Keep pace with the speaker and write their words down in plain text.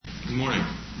Good morning.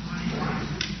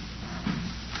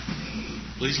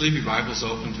 Please leave your Bibles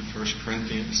open to 2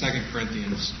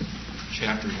 Corinthians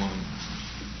chapter 1.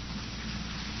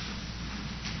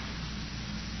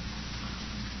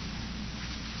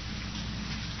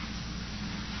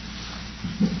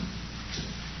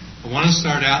 I want to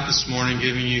start out this morning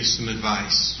giving you some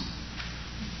advice.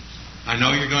 I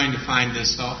know you're going to find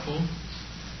this helpful.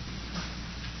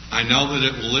 I know that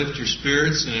it will lift your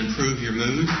spirits and improve your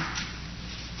mood,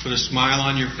 put a smile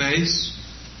on your face,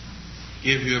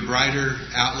 give you a brighter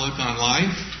outlook on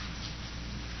life,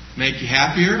 make you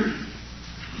happier,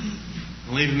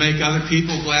 and even make other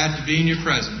people glad to be in your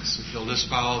presence if you'll just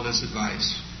follow this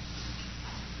advice.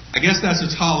 I guess that's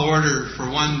a tall order for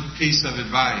one piece of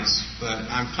advice, but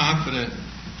I'm confident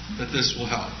that this will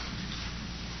help.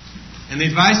 And the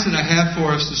advice that I have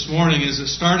for us this morning is that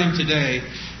starting today,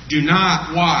 do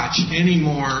not watch any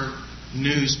more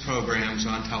news programs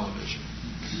on television.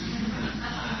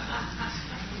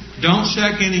 Don't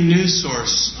check any news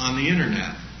source on the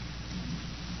internet.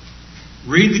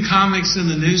 Read the comics in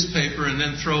the newspaper and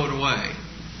then throw it away.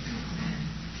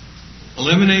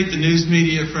 Eliminate the news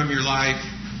media from your life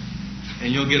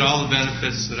and you'll get all the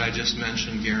benefits that I just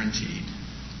mentioned guaranteed.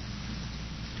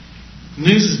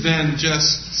 News has been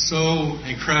just so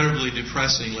incredibly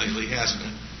depressing lately, hasn't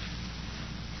it?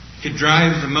 It could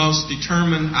drive the most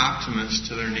determined optimists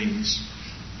to their knees.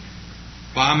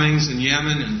 Bombings in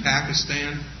Yemen and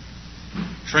Pakistan,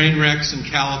 train wrecks in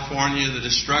California, the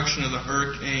destruction of the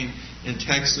hurricane in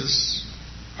Texas,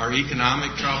 our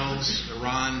economic troubles,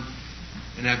 Iran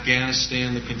and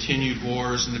Afghanistan, the continued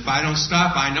wars. And if I don't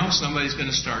stop, I know somebody's going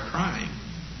to start crying.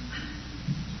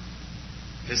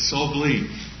 It's so bleak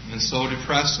and so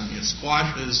depressing. It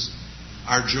squashes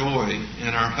our joy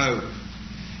and our hope.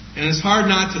 And it's hard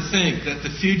not to think that the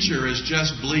future is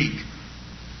just bleak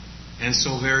and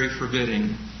so very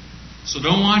forbidding. So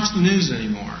don't watch the news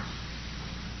anymore.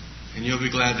 And you'll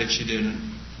be glad that you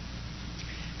didn't.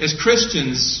 As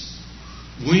Christians,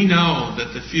 we know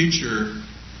that the future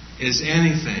is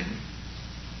anything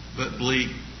but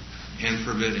bleak and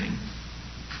forbidding.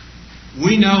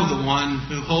 We know the one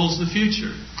who holds the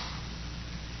future.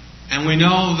 And we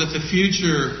know that the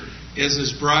future is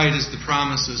as bright as the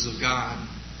promises of God,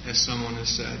 as someone has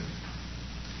said.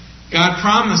 God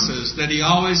promises that He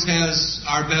always has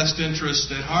our best interest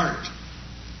at heart.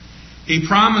 He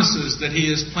promises that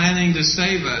He is planning to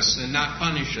save us and not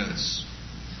punish us.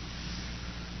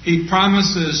 He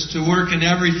promises to work in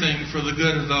everything for the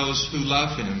good of those who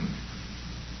love Him.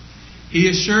 He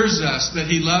assures us that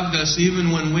He loved us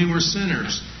even when we were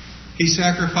sinners. He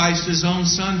sacrificed His own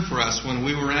Son for us when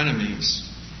we were enemies.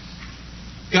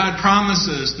 God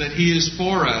promises that He is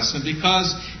for us, and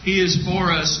because He is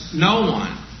for us, no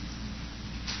one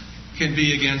can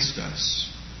be against us.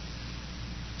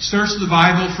 Search the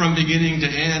Bible from beginning to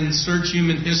end, search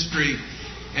human history,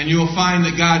 and you will find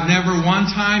that God never one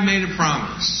time made a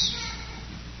promise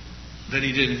that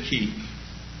He didn't keep.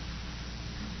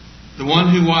 The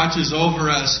one who watches over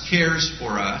us cares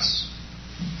for us,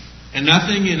 and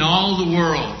nothing in all the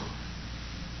world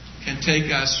can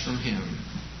take us from Him.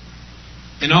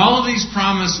 In all of these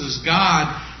promises, God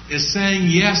is saying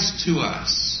yes to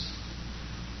us.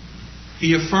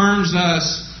 He affirms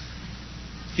us.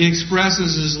 He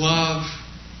expresses His love.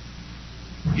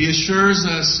 He assures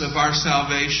us of our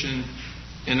salvation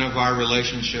and of our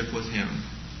relationship with Him.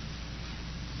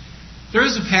 There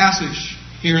is a passage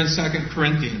here in 2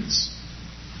 Corinthians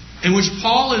in which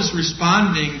Paul is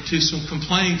responding to some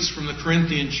complaints from the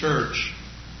Corinthian church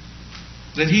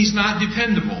that he's not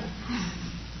dependable,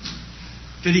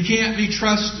 that he can't be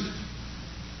trusted,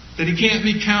 that he can't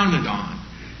be counted on.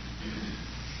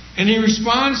 And he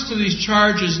responds to these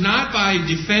charges not by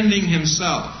defending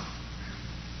himself,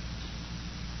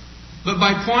 but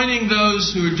by pointing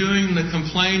those who are doing the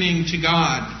complaining to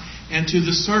God and to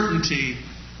the certainty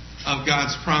of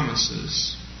God's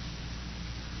promises.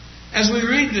 As we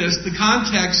read this, the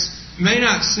context may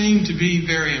not seem to be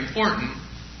very important,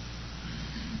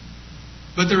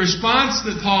 but the response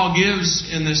that Paul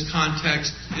gives in this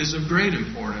context is of great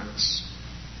importance.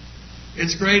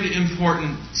 It's great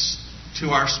importance to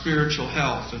our spiritual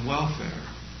health and welfare.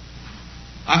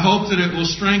 I hope that it will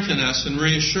strengthen us and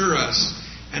reassure us,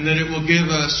 and that it will give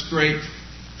us great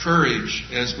courage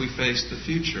as we face the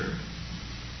future.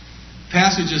 The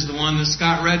passage is the one that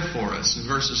Scott read for us in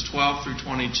verses 12 through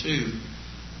 22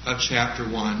 of chapter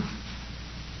 1.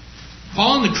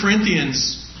 Paul and the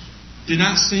Corinthians do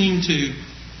not seem to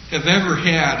have ever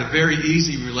had a very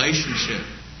easy relationship.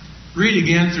 Read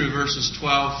again through verses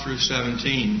 12 through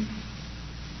 17.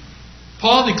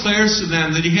 Paul declares to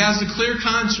them that he has a clear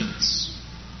conscience,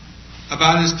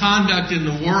 about his conduct in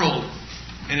the world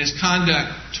and his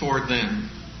conduct toward them.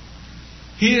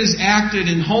 He has acted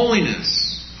in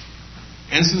holiness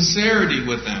and sincerity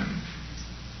with them.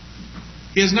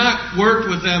 He has not worked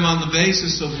with them on the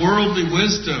basis of worldly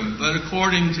wisdom, but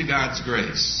according to God's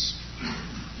grace.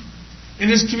 In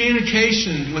his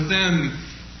communication with them,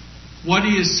 what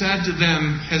he has said to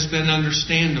them has been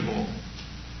understandable.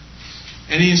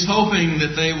 And he is hoping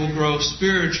that they will grow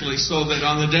spiritually so that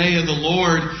on the day of the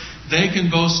Lord, they can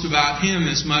boast about him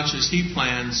as much as he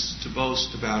plans to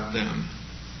boast about them.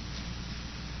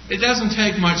 It doesn't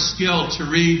take much skill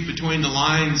to read between the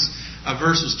lines of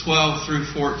verses 12 through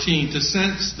 14 to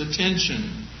sense the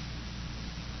tension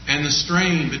and the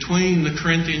strain between the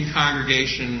Corinthian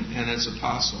congregation and its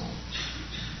apostle.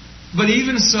 But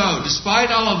even so, despite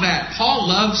all of that, Paul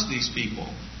loves these people.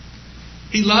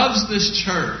 He loves this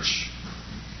church.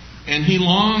 And he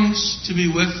longs to be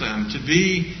with them, to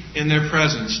be in their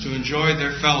presence, to enjoy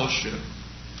their fellowship.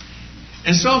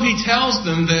 And so he tells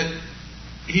them that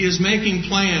he is making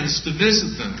plans to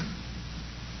visit them.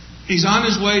 He's on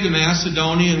his way to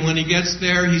Macedonia, and when he gets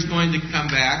there, he's going to come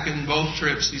back. And both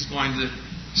trips, he's going to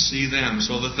see them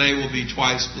so that they will be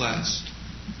twice blessed.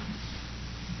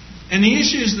 And the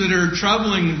issues that are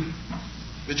troubling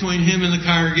between him and the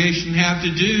congregation have to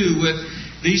do with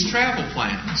these travel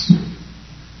plans.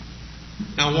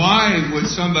 Now, why would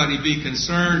somebody be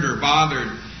concerned or bothered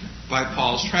by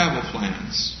Paul's travel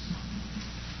plans?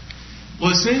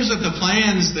 Well, it seems that the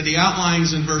plans that he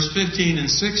outlines in verse 15 and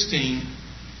 16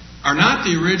 are not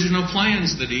the original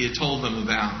plans that he had told them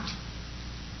about.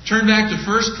 Turn back to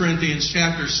 1 Corinthians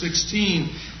chapter 16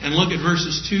 and look at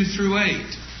verses 2 through 8,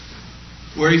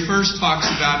 where he first talks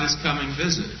about his coming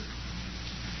visit.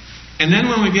 And then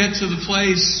when we get to the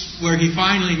place where he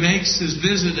finally makes his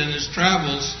visit and his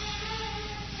travels,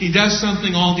 he does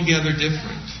something altogether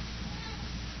different.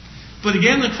 But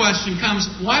again, the question comes,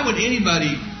 why would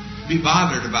anybody be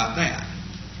bothered about that?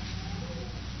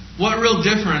 What real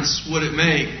difference would it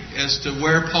make as to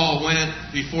where Paul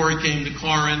went before he came to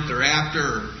Corinth or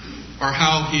after, or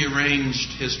how he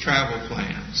arranged his travel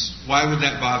plans? Why would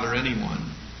that bother anyone?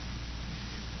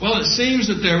 Well, it seems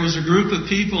that there was a group of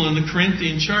people in the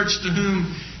Corinthian church to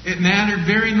whom it mattered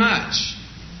very much,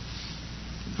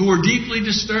 who were deeply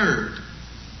disturbed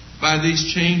by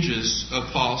these changes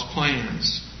of Paul's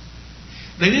plans.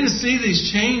 They didn't see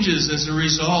these changes as a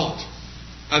result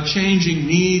of changing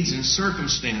needs and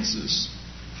circumstances.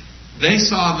 They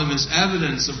saw them as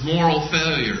evidence of moral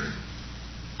failure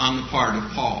on the part of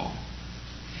Paul.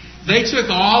 They took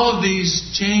all of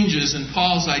these changes in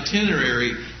Paul's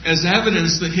itinerary as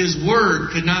evidence that his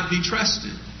word could not be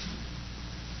trusted.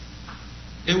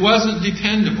 It wasn't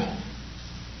dependable.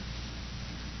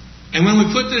 And when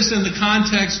we put this in the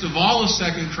context of all of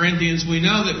 2 Corinthians, we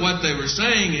know that what they were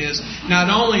saying is, not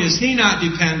only is he not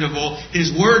dependable,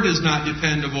 his word is not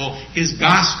dependable, his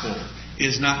gospel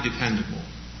is not dependable.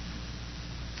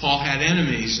 Paul had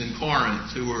enemies in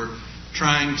Corinth who were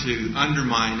trying to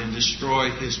undermine and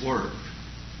destroy his work.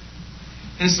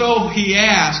 And so he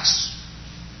asks,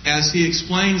 as he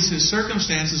explains his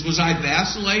circumstances, was I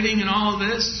vacillating in all of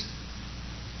this?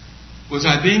 Was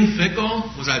I being fickle?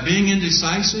 Was I being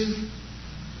indecisive?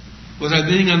 Was I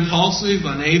being impulsive,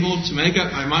 unable to make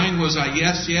up my mind? Was I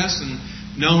yes, yes, and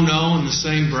no, no in the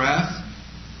same breath?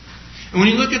 And when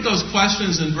you look at those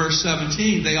questions in verse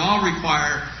 17, they all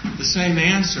require the same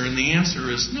answer, and the answer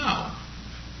is no.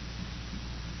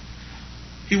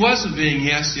 He wasn't being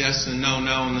yes, yes, and no,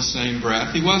 no in the same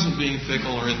breath. He wasn't being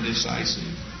fickle or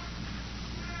indecisive.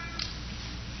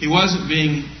 He wasn't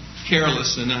being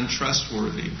careless and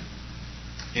untrustworthy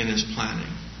in his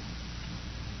planning.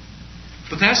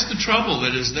 But that's the trouble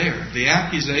that is there. The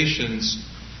accusations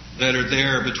that are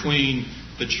there between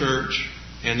the church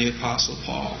and the Apostle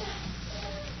Paul.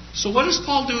 So what does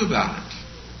Paul do about it?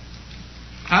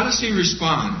 How does he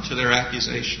respond to their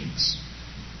accusations?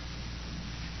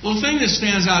 Well, the thing that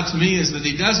stands out to me is that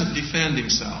he doesn't defend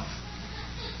himself.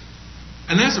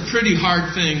 And that's a pretty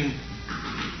hard thing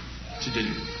to do.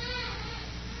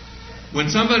 When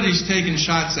somebody's taking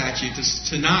shots at you,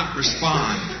 to not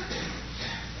respond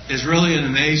is really an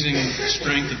amazing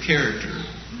strength of character.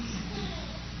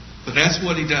 But that's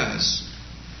what he does.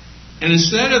 And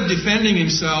instead of defending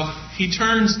himself, he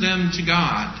turns them to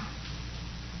God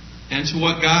and to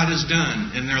what God has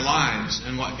done in their lives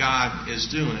and what God is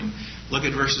doing. Look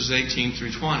at verses 18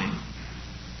 through 20.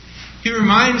 He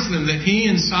reminds them that he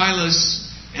and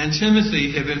Silas and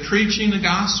Timothy have been preaching the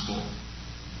gospel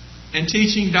and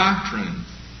teaching doctrine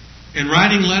and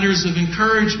writing letters of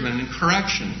encouragement and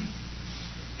correction.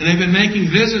 And they've been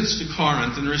making visits to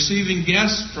Corinth and receiving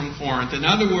guests from Corinth. In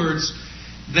other words,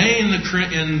 They and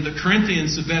the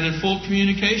Corinthians have been in full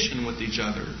communication with each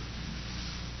other.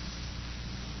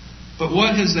 But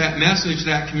what has that message,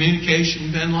 that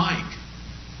communication been like?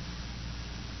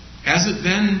 Has it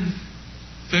been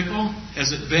fickle?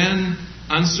 Has it been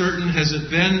uncertain? Has it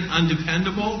been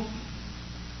undependable?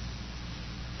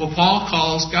 Well, Paul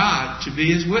calls God to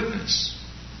be his witness.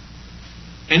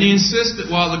 And he insists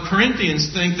that while the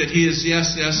Corinthians think that he is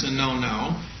yes, yes, and no,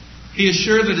 no, he is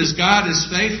sure that as God is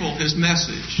faithful, his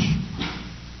message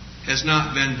has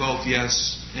not been both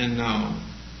yes and no.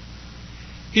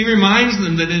 He reminds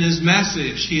them that in his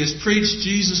message he has preached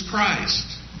Jesus Christ,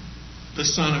 the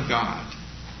Son of God.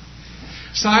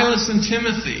 Silas and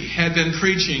Timothy had been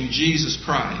preaching Jesus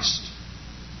Christ.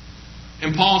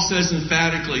 And Paul says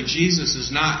emphatically, Jesus is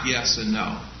not yes and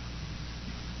no.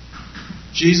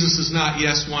 Jesus is not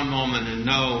yes one moment and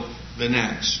no the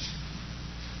next.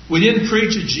 We didn't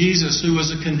preach a Jesus who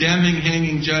was a condemning,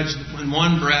 hanging judge in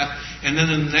one breath and then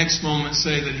in the next moment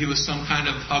say that he was some kind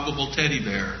of huggable teddy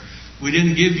bear. We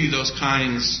didn't give you those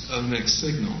kinds of mixed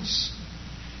signals.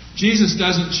 Jesus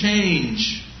doesn't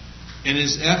change in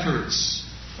his efforts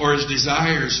or his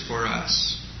desires for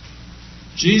us.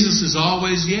 Jesus is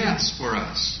always yes for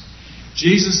us.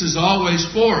 Jesus is always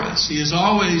for us. He is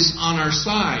always on our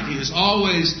side. He is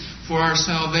always for our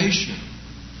salvation.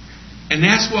 And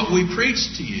that's what we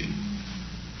preach to you.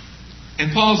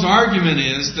 And Paul's argument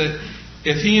is that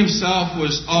if he himself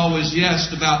was always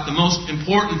yes about the most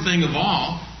important thing of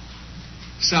all,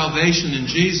 salvation in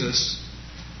Jesus,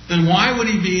 then why would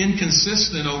he be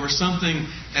inconsistent over something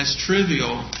as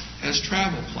trivial as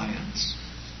travel plans?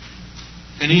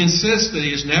 And he insists that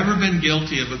he has never been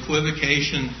guilty of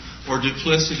equivocation or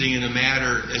duplicity in a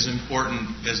matter as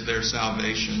important as their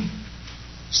salvation.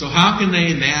 So how can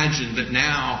they imagine that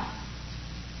now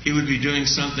he would be doing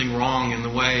something wrong in the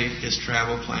way his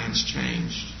travel plans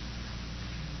changed?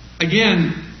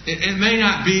 Again, it may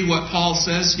not be what Paul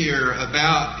says here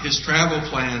about his travel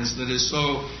plans that is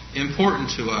so important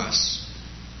to us.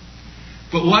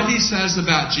 But what he says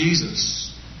about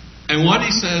Jesus, and what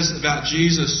he says about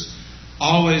Jesus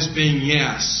always being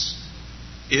yes,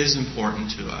 is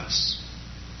important to us.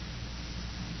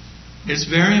 It's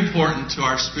very important to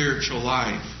our spiritual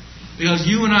life. Because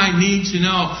you and I need to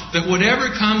know that whatever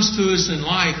comes to us in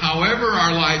life, however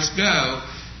our lives go,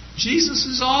 Jesus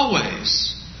is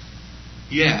always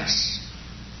yes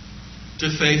to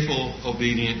faithful,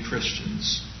 obedient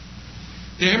Christians.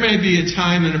 There may be a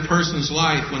time in a person's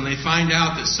life when they find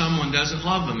out that someone doesn't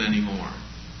love them anymore.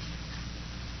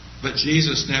 But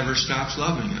Jesus never stops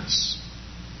loving us.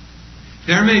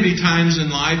 There may be times in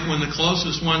life when the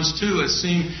closest ones to us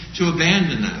seem to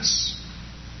abandon us.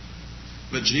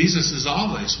 But Jesus is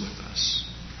always with us.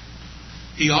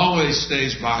 He always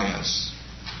stays by us.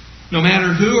 No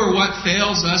matter who or what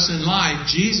fails us in life,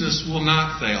 Jesus will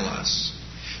not fail us.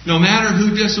 No matter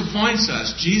who disappoints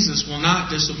us, Jesus will not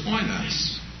disappoint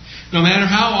us. No matter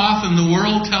how often the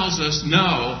world tells us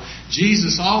no,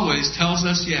 Jesus always tells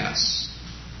us yes.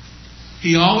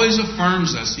 He always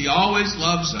affirms us. He always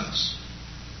loves us.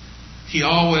 He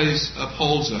always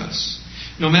upholds us.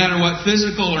 No matter what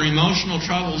physical or emotional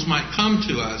troubles might come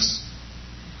to us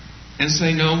and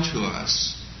say no to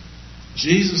us,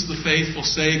 Jesus, the faithful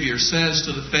Savior, says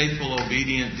to the faithful,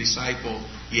 obedient disciple,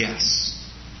 yes.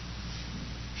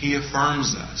 He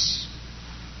affirms us.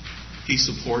 He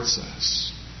supports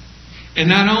us. And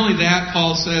not only that,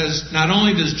 Paul says, not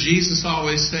only does Jesus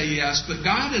always say yes, but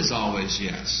God is always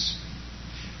yes.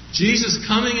 Jesus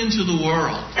coming into the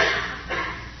world,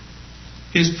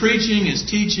 his preaching, his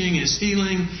teaching, his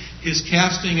healing, his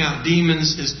casting out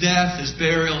demons, his death, his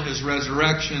burial, his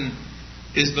resurrection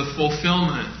is the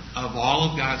fulfillment of all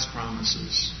of God's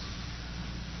promises.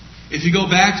 If you go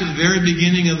back to the very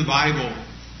beginning of the Bible,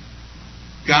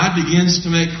 God begins to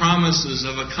make promises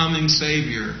of a coming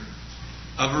Savior,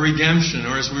 of a redemption,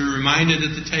 or as we were reminded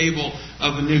at the table,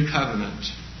 of a new covenant.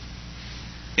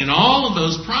 And all of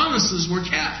those promises were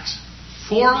kept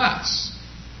for us.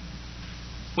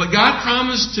 What God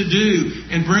promised to do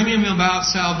in bringing about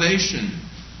salvation,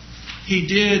 He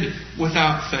did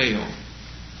without fail.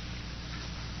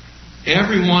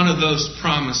 Every one of those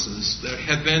promises that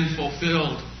have been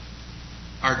fulfilled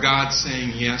are God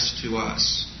saying yes to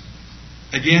us.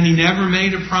 Again, He never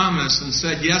made a promise and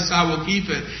said, yes, I will keep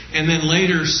it, and then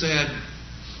later said,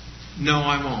 no,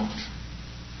 I won't.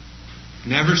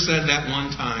 Never said that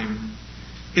one time.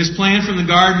 His plan from the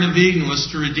Garden of Eden was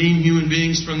to redeem human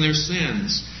beings from their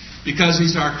sins. Because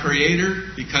He's our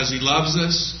Creator, because He loves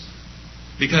us,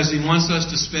 because He wants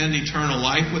us to spend eternal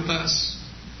life with us.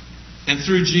 And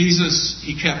through Jesus,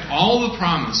 He kept all the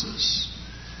promises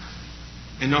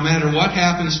And no matter what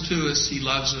happens to us, He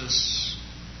loves us.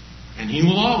 And He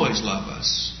will always love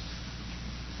us.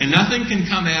 And nothing can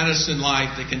come at us in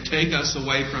life that can take us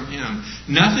away from Him.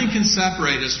 Nothing can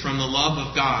separate us from the love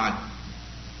of God,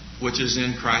 which is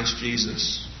in Christ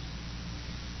Jesus.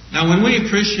 Now, when we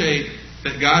appreciate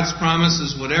that God's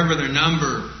promises, whatever their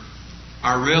number,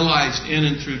 are realized in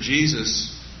and through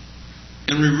Jesus,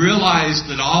 and we realize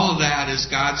that all of that is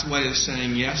God's way of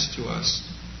saying yes to us,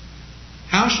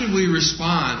 how should we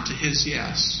respond to His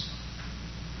yes?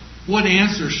 What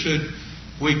answer should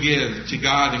we give to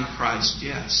God in Christ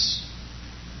yes?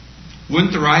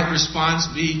 Wouldn't the right response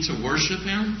be to worship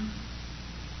Him?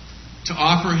 To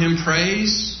offer Him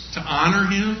praise? To honor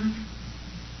Him?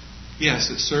 Yes,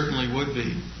 it certainly would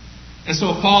be. And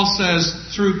so Paul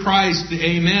says, through Christ, the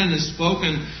Amen is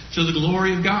spoken to the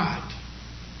glory of God.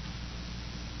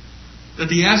 That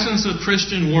the essence of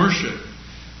Christian worship,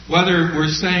 whether we're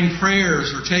saying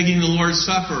prayers or taking the Lord's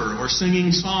Supper or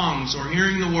singing songs or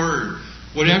hearing the Word,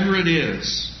 whatever it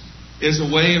is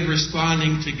a way of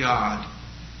responding to God.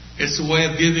 It's a way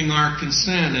of giving our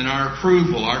consent and our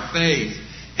approval, our faith,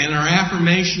 and our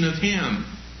affirmation of Him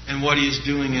and what He is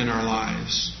doing in our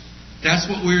lives. That's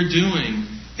what we're doing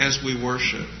as we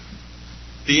worship.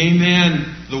 The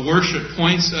Amen, the worship,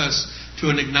 points us to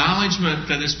an acknowledgement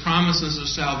that His promises of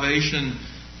salvation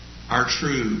are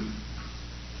true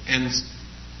and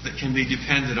that can be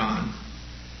depended on.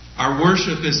 Our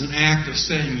worship is an act of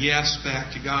saying yes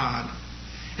back to God.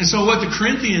 And so what the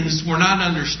Corinthians were not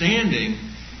understanding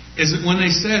is that when they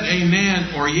said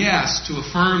amen or yes to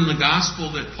affirm the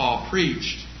gospel that Paul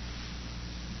preached,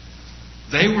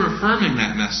 they were affirming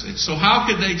that message. So how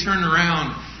could they turn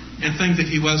around and think that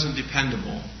he wasn't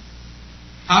dependable?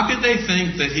 How could they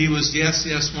think that he was yes,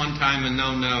 yes one time and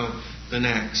no, no the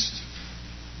next?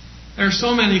 There are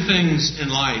so many things in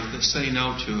life that say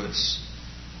no to us.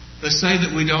 That say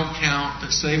that we don't count,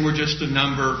 that say we're just a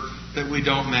number, that we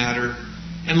don't matter.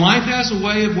 And life has a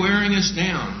way of wearing us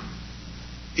down.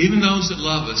 Even those that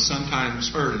love us sometimes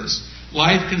hurt us.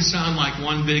 Life can sound like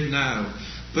one big no.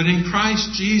 But in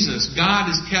Christ Jesus, God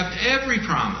has kept every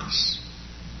promise.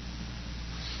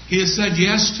 He has said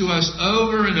yes to us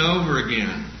over and over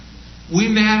again. We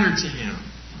matter to Him.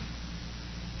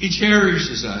 He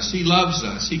cherishes us. He loves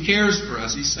us. He cares for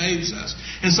us. He saves us.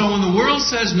 And so when the world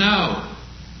says no,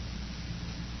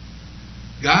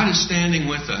 God is standing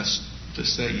with us to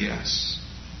say yes.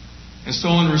 And so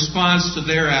in response to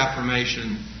their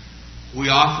affirmation, we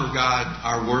offer God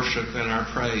our worship and our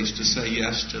praise to say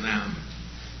yes to them.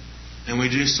 And we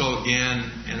do so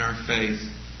again in our faith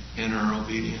and our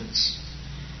obedience.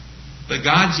 But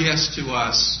God's yes to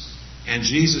us and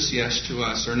Jesus' yes to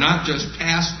us are not just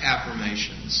past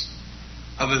affirmations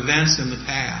of events in the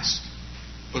past,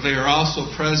 but they are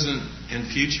also present and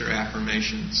future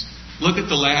affirmations. Look at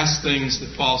the last things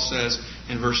that Paul says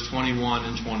in verse 21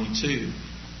 and 22.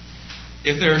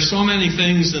 If there are so many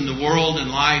things in the world and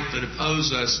life that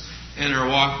oppose us in our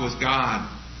walk with God,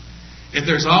 if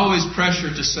there's always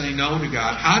pressure to say no to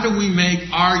God, how do we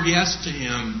make our yes to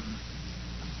Him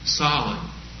solid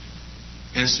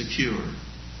and secure?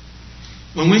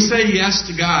 When we say yes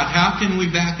to God, how can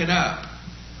we back it up?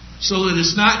 So that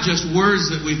it's not just words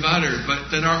that we've uttered,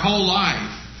 but that our whole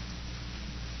life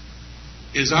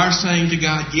is our saying to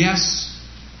God, yes,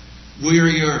 we are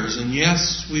yours, and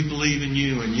yes, we believe in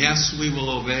you, and yes, we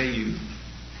will obey you.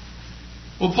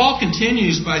 Well, Paul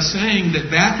continues by saying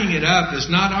that backing it up is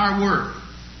not our work.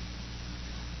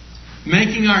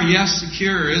 Making our yes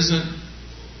secure isn't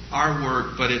our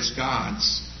work, but it's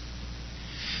God's.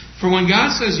 For when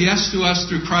God says yes to us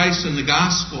through Christ and the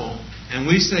gospel, and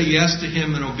we say yes to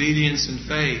Him in obedience and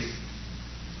faith,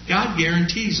 God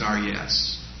guarantees our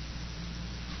yes.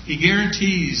 He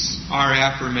guarantees our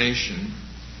affirmation.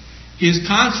 He is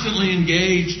constantly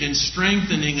engaged in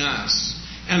strengthening us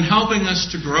and helping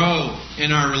us to grow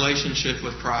in our relationship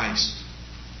with Christ.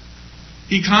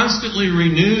 He constantly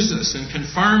renews us and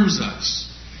confirms us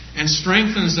and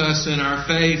strengthens us in our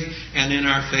faith and in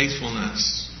our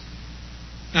faithfulness.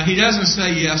 Now, He doesn't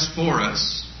say yes for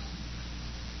us.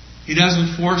 He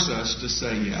doesn't force us to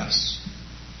say yes.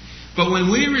 But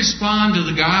when we respond to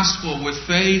the gospel with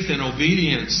faith and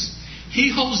obedience,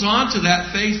 He holds on to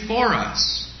that faith for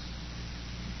us.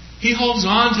 He holds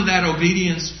on to that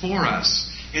obedience for us,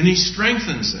 and He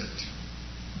strengthens it.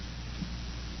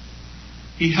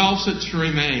 He helps it to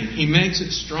remain. He makes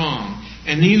it strong.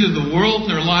 And neither the world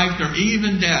nor life nor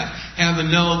even death have a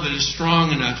no that is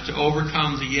strong enough to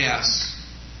overcome the yes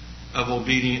of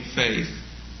obedient faith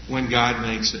when God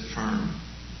makes it firm.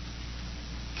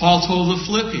 Paul told the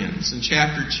Philippians in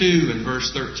chapter 2 and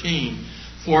verse 13,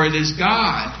 "For it is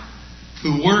God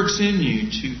who works in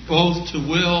you both to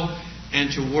will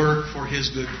and to work for His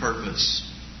good purpose.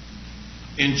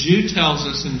 And Jude tells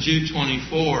us in Jude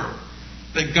 24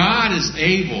 that God is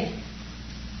able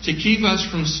to keep us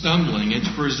from stumbling and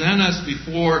to present us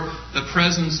before the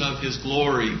presence of His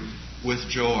glory with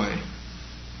joy.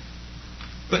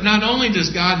 But not only does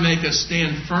God make us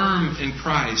stand firm in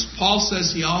Christ, Paul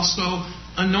says He also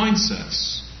anoints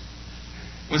us.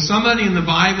 When somebody in the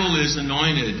Bible is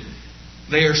anointed,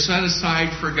 they are set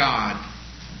aside for God.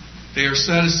 They are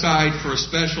set aside for a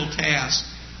special task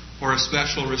or a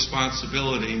special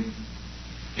responsibility.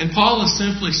 And Paul is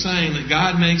simply saying that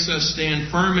God makes us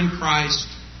stand firm in Christ.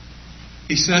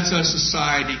 He sets us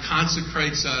aside. He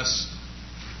consecrates us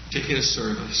to His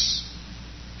service.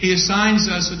 He assigns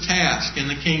us a task in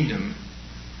the kingdom.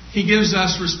 He gives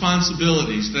us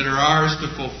responsibilities that are ours to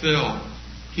fulfill.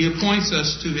 He appoints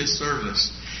us to His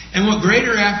service. And what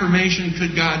greater affirmation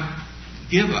could God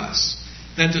give us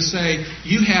than to say,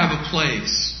 you have a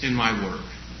place in my work.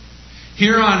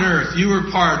 Here on earth, you are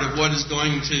part of what is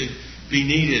going to be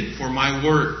needed for my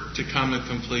work to come to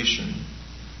completion.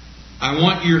 I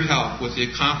want your help with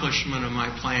the accomplishment of my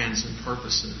plans and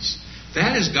purposes.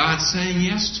 That is God saying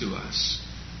yes to us.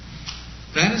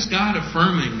 That is God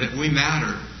affirming that we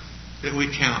matter, that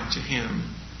we count to Him.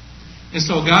 And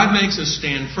so God makes us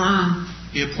stand firm.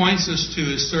 He appoints us to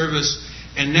His service.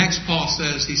 And next Paul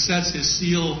says He sets His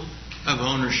seal of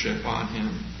ownership on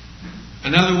Him.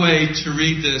 Another way to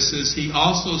read this is He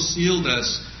also sealed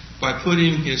us by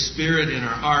putting His Spirit in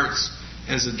our hearts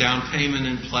as a down payment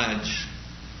and pledge.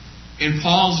 In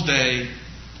Paul's day,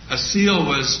 a seal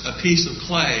was a piece of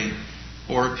clay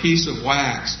or a piece of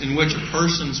wax in which a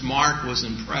person's mark was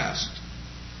impressed.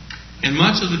 And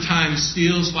much of the time,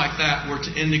 seals like that were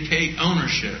to indicate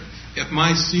ownership. If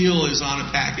my seal is on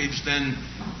a package, then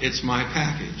it's my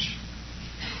package.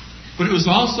 But it was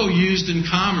also used in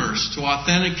commerce to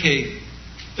authenticate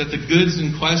that the goods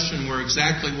in question were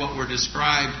exactly what were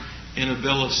described in a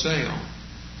bill of sale.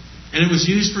 And it was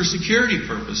used for security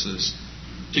purposes,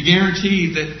 to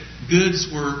guarantee that goods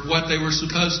were what they were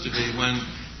supposed to be when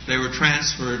they were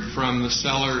transferred from the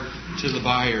seller to the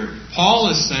buyer. Paul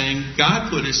is saying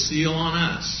God put His seal on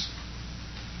us.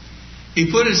 He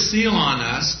put His seal on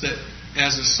us that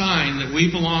as a sign that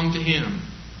we belong to Him.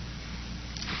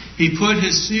 He put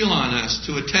His seal on us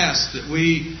to attest that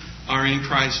we are in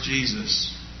Christ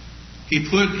Jesus. He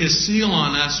put His seal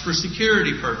on us for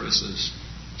security purposes,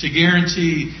 to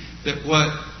guarantee that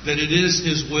it is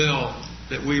His will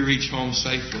that we reach home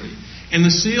safely. And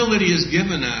the seal that He has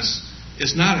given us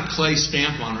is not a clay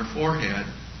stamp on our forehead,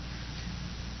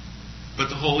 but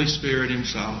the Holy Spirit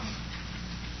Himself,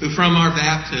 who from our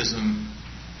baptism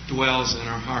dwells in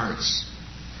our hearts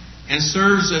and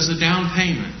serves as a down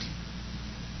payment,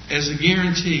 as a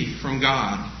guarantee from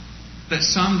God that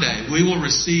someday we will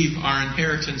receive our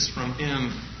inheritance from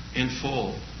Him in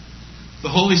full. The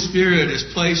Holy Spirit is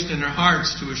placed in our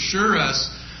hearts to assure us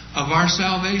of our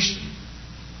salvation,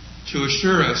 to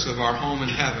assure us of our home in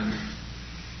heaven.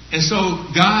 And so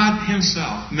God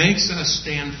Himself makes us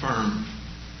stand firm.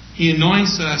 He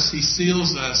anoints us. He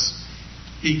seals us.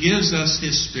 He gives us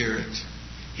His Spirit.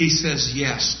 He says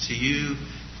yes to you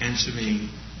and to me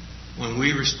when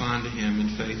we respond to Him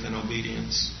in faith and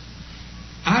obedience.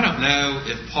 I don't know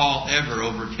if Paul ever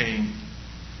overcame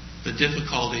the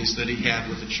difficulties that he had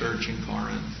with the church in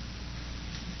Corinth.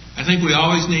 I think we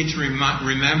always need to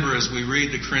remember as we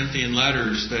read the Corinthian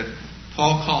letters that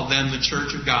Paul called them the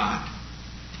church of God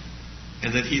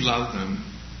and that he loved them.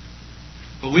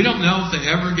 But we don't know if they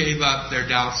ever gave up their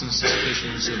doubts and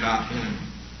suspicions about him.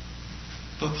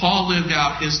 But Paul lived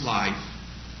out his life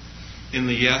in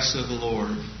the yes of the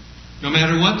Lord. No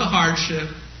matter what the hardship,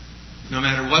 no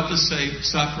matter what the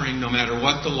suffering, no matter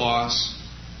what the loss,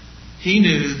 he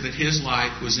knew that his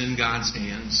life was in God's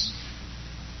hands.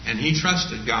 And he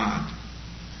trusted God.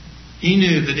 He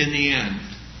knew that in the end,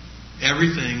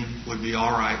 everything would be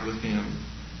all right with him.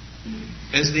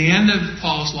 As the end of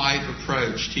Paul's life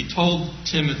approached, he told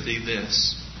Timothy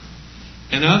this: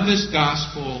 "And of this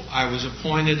gospel I was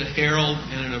appointed a herald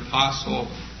and an apostle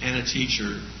and a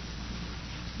teacher.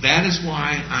 That is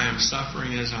why I am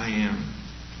suffering as I am.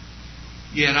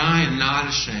 Yet I am not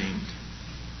ashamed,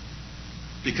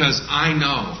 because I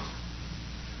know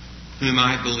whom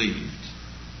I believed,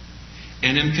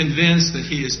 and am convinced that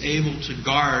He is able to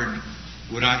guard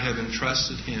what I have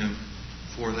entrusted Him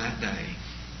for that day."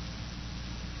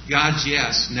 God's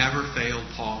yes never failed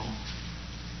Paul.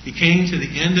 He came to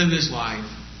the end of his life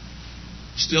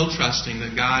still trusting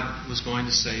that God was going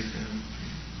to save him.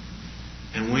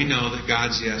 And we know that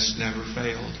God's yes never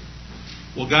failed.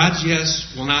 Well, God's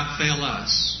yes will not fail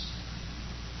us.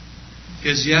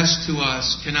 His yes to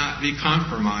us cannot be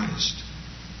compromised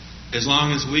as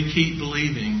long as we keep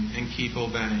believing and keep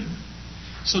obeying.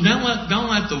 So don't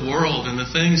let the world and the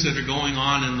things that are going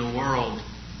on in the world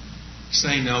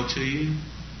say no to you.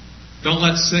 Don't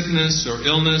let sickness or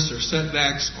illness or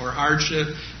setbacks or hardship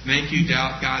make you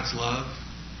doubt God's love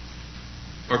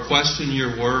or question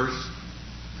your worth.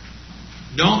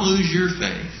 Don't lose your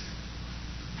faith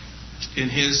in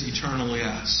His eternal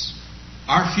yes.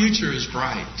 Our future is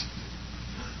bright.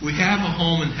 We have a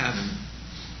home in heaven,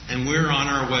 and we're on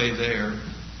our way there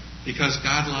because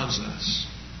God loves us.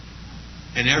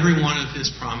 And every one of His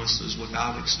promises,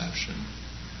 without exception,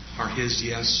 are His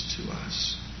yes to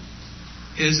us.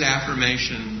 His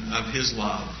affirmation of His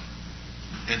love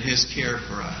and His care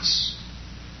for us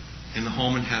in the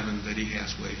home in heaven that He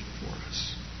has waiting for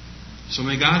us. So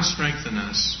may God strengthen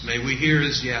us. May we hear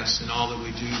His yes in all that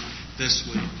we do this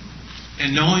week.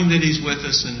 And knowing that He's with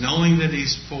us and knowing that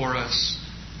He's for us,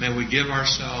 may we give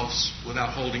ourselves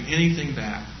without holding anything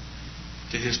back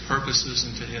to His purposes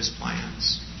and to His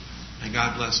plans. May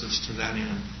God bless us to that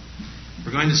end.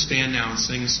 We're going to stand now and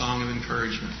sing a song of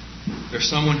encouragement. If there's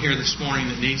someone here this morning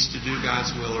that needs to do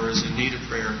God's will or is in need of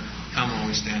prayer, come while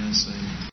we stand and sing.